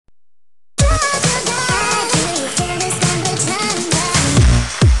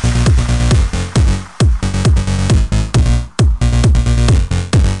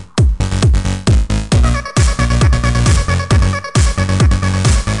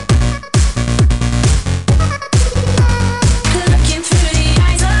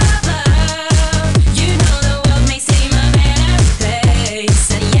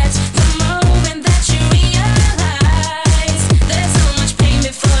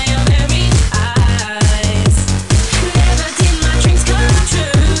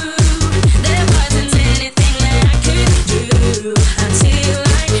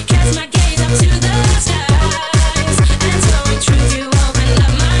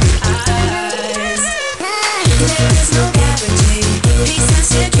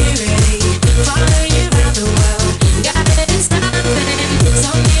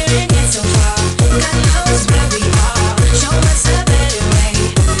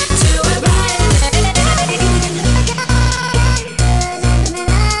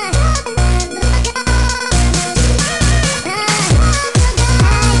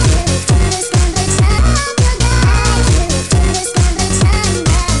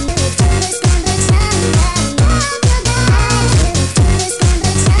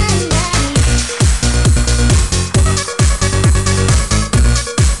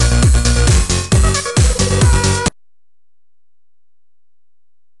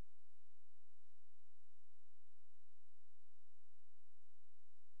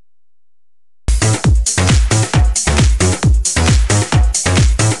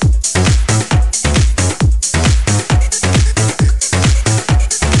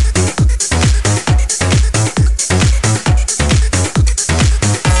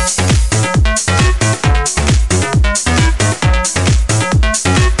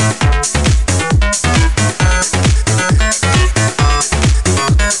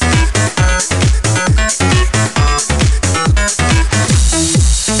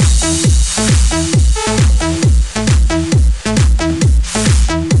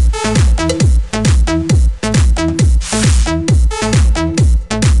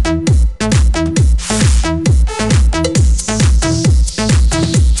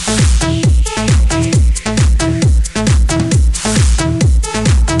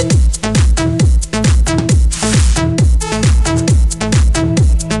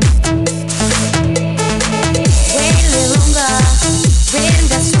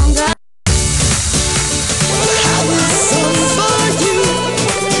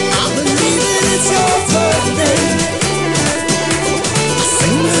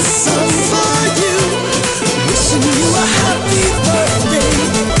song for you, wishing you a happy birthday.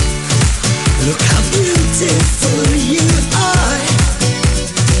 Look how beautiful you are.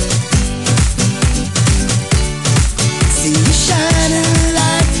 See you shining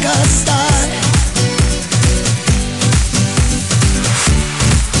like a star.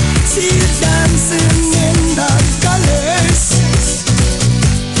 See you dancing in the colors.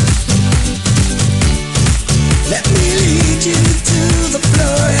 Let me lead you to the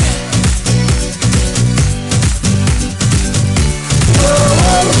floor.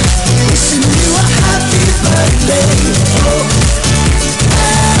 Oh, wishing you a happy birthday. Oh,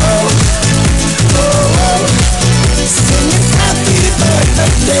 oh, oh, singing happy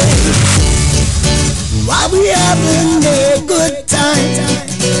birthday. While we having a good time.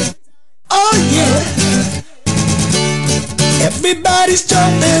 Oh yeah, everybody's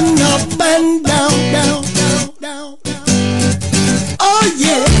jumping up and down, down, down, down, down. Oh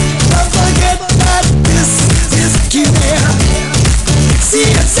yeah, don't forget that this is Nero. See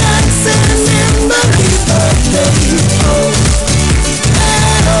you dancing in the birthday. Oh,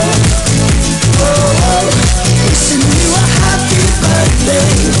 oh, oh, oh, wishing you a happy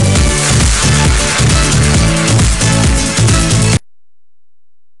birthday.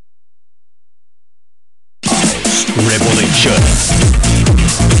 Revolution.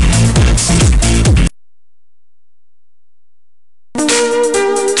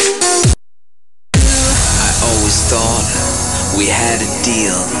 I always thought we had a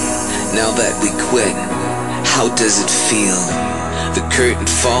deal. Now that we quit, how does it feel? The curtain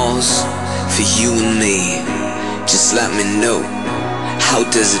falls for you and me. Just let me know, how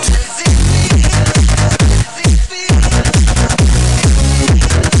does it feel?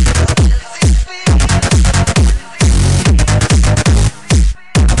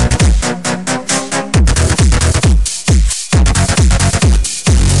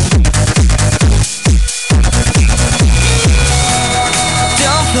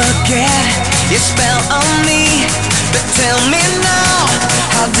 Your spell on me, but tell me now,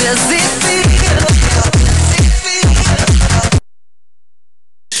 how does it feel?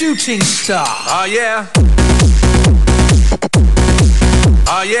 Shooting star. Oh yeah.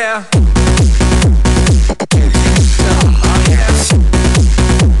 Oh yeah. Shooting star.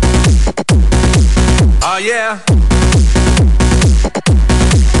 Oh yeah.